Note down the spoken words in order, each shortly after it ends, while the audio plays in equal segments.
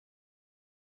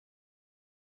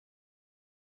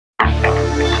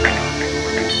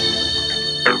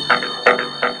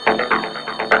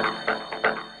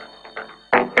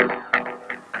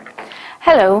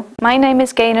My name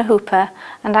is Gaynor Hooper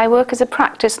and I work as a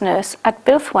practice nurse at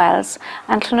Builth Wells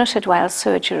and Llanwrtyd Wells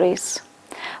surgeries.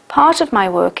 Part of my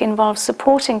work involves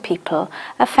supporting people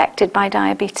affected by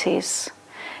diabetes.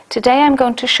 Today I'm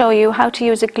going to show you how to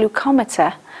use a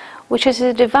glucometer, which is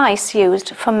a device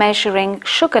used for measuring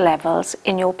sugar levels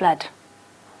in your blood.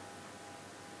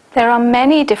 There are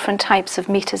many different types of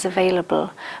meters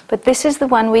available, but this is the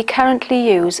one we currently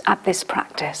use at this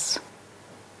practice.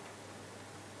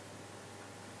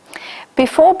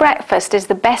 Before breakfast is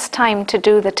the best time to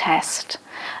do the test.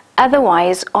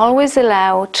 Otherwise, always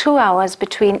allow 2 hours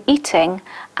between eating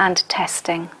and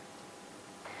testing.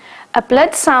 A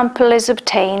blood sample is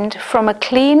obtained from a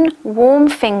clean, warm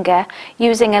finger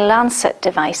using a lancet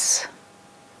device.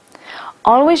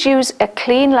 Always use a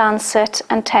clean lancet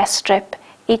and test strip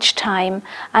each time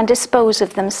and dispose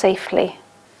of them safely.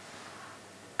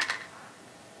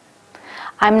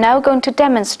 I'm now going to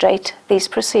demonstrate these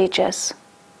procedures.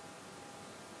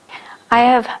 I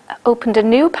have opened a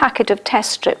new packet of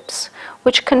test strips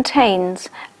which contains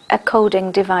a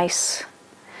coding device.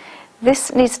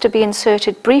 This needs to be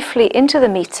inserted briefly into the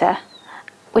meter,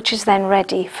 which is then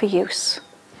ready for use.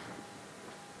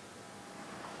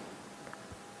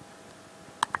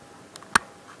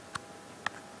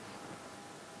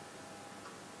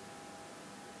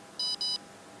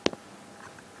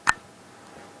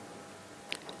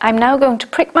 I'm now going to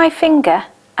prick my finger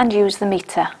and use the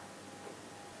meter.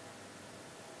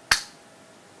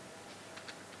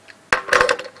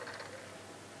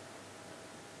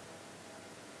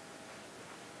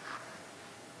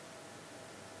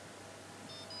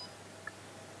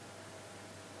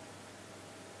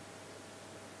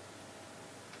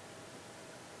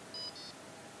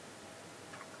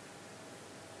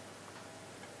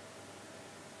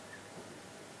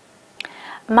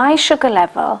 My sugar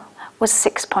level was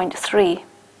 6.3.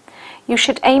 You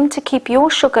should aim to keep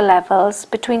your sugar levels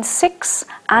between 6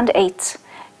 and 8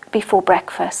 before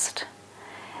breakfast.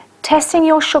 Testing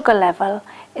your sugar level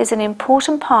is an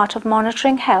important part of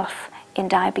monitoring health in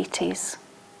diabetes.